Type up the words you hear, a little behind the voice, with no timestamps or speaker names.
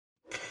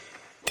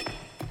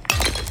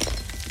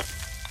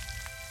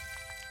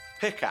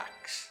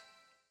Pickaxe.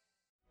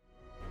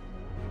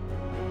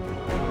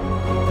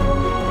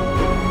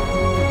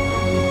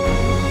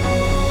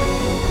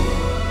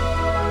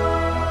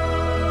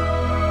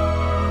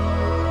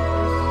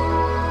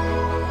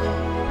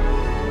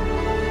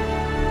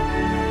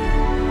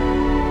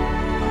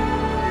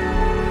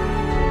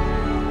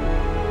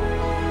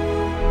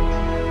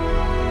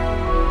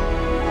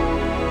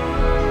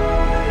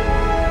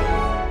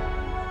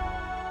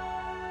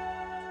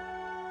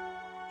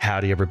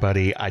 Howdy,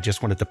 everybody. I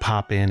just wanted to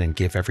pop in and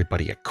give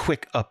everybody a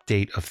quick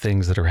update of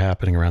things that are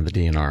happening around the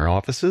DNR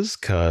offices,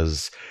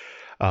 because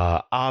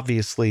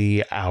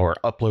obviously our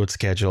upload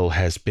schedule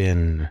has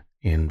been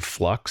in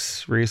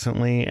flux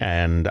recently,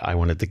 and I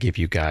wanted to give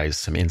you guys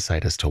some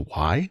insight as to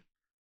why.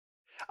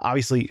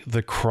 Obviously,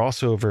 the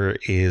crossover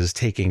is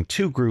taking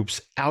two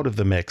groups out of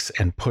the mix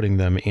and putting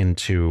them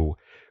into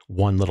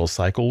one little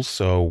cycle.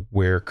 So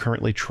we're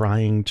currently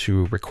trying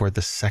to record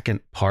the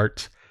second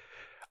part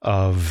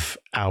of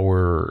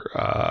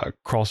our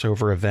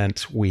crossover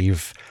event.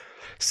 We've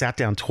sat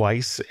down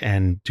twice,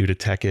 and due to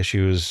tech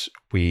issues,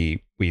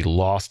 we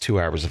lost 2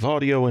 hours of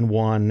audio in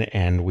one,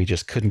 and we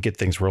just couldn't get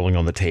things rolling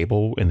on the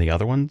table in the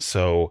other one.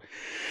 So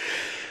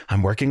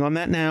I'm working on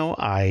that now.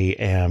 I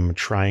am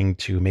trying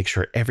to make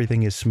sure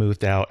everything is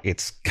smoothed out.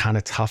 It's kind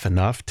of tough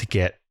enough to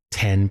get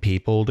 10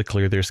 people to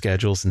clear their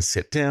schedules and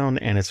sit down,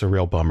 and it's a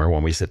real bummer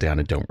when we sit down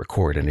and don't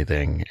record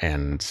anything.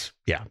 And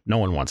yeah, no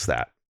one wants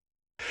that.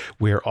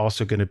 We're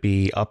also going to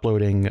be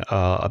uploading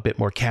a bit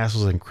more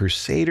Castles and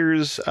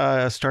Crusaders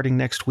starting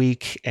next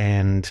week,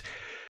 and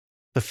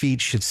the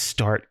feed should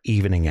start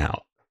evening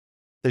out.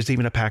 There's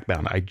even a pack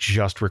bound I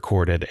just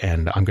recorded,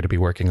 and I'm going to be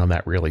working on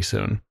that really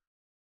soon.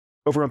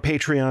 Over on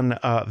Patreon,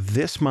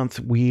 this month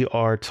we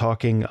are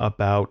talking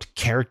about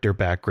character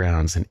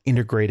backgrounds and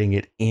integrating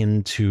it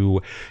into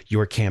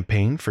your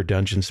campaign for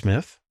Dungeon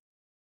Smith.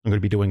 I'm going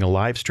to be doing a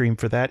live stream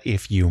for that.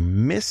 If you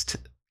missed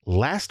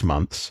last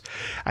month's,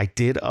 I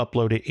did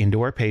upload it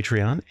into our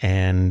Patreon,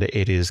 and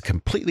it is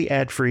completely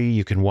ad-free.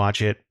 You can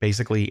watch it.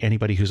 Basically,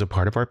 anybody who's a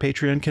part of our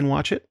Patreon can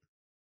watch it.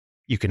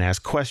 You can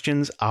ask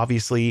questions.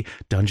 Obviously,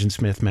 Dungeon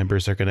Smith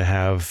members are going to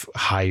have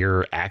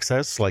higher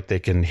access, like they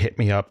can hit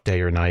me up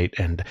day or night,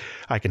 and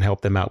I can help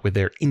them out with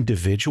their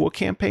individual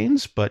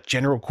campaigns, but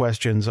general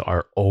questions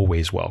are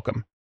always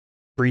welcome.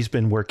 Bree's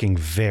been working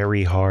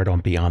very hard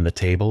on Beyond the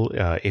Table.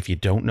 If you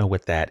don't know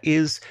what that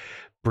is,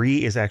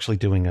 Bree is actually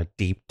doing a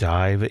deep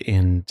dive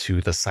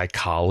into the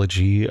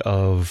psychology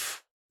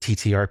of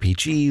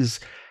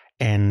TTRPGs,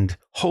 and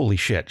holy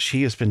shit,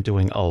 she has been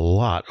doing a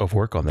lot of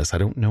work on this. I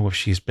don't know if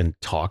she's been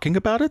talking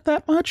about it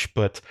that much,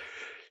 but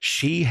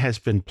she has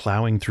been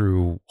plowing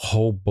through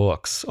whole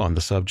books on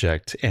the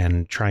subject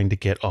and trying to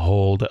get a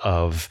hold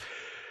of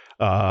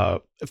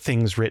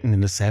things written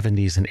in the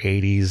 70s and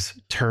 80s,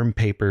 term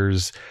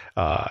papers,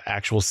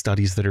 actual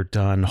studies that are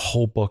done,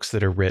 whole books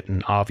that are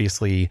written.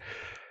 Obviously,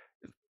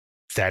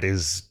 that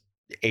is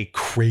a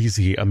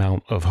crazy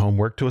amount of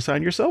homework to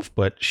assign yourself,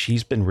 but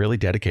she's been really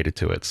dedicated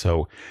to it.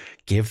 So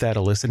give that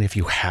a listen if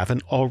you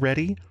haven't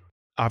already.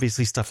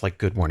 Obviously, stuff like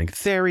Good Morning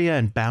Theria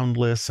and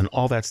Boundless and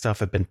all that stuff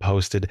have been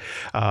posted.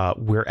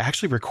 We're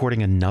actually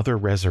recording another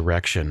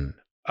Resurrection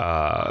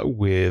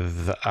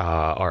with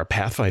our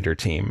Pathfinder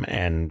team,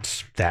 and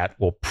that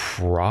will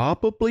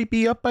probably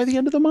be up by the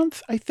end of the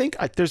month. I think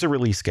there's a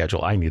release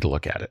schedule. I need to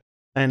look at it.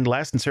 And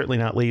last and certainly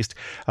not least,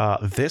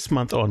 this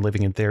month on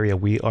Living in Theria,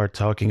 we are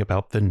talking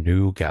about the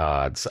New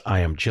Gods.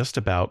 I am just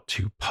about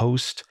to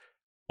post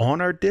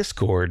on our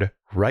Discord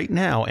right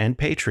now and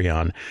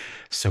Patreon,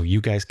 so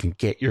you guys can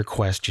get your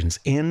questions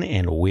in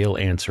and we'll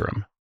answer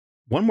them.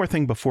 One more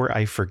thing before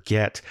I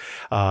forget,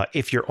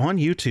 if you're on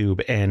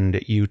YouTube and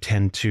you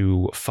tend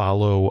to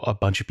follow a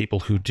bunch of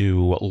people who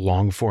do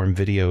long form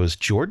videos,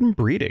 Jordan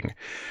Breeding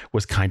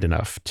was kind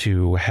enough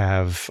to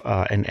have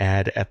an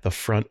ad at the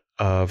front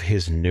of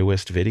his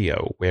newest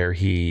video where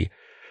he,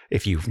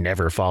 if you've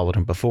never followed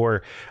him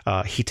before,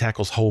 he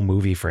tackles whole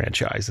movie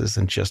franchises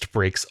and just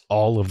breaks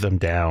all of them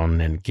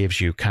down and gives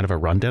you kind of a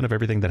rundown of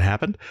everything that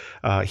happened.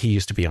 He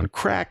used to be on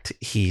Cracked.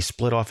 He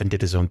split off and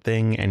did his own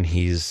thing, and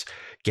he's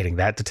getting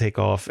that to take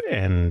off.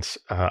 And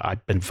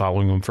I've been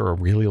following him for a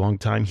really long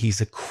time.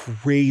 He's a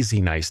crazy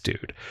nice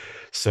dude.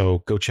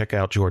 So go check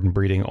out Jordan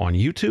Breeding on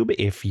YouTube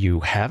if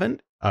you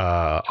haven't.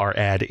 Our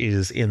ad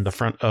is in the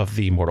front of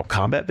the Mortal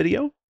Kombat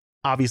video.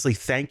 Obviously,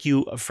 thank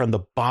you from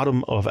the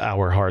bottom of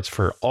our hearts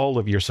for all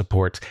of your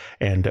support,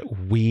 and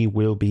we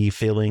will be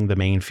filling the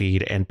main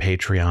feed and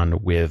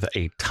Patreon with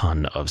a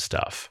ton of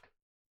stuff.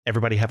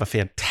 Everybody have a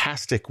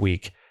fantastic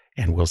week,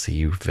 and we'll see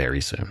you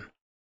very soon.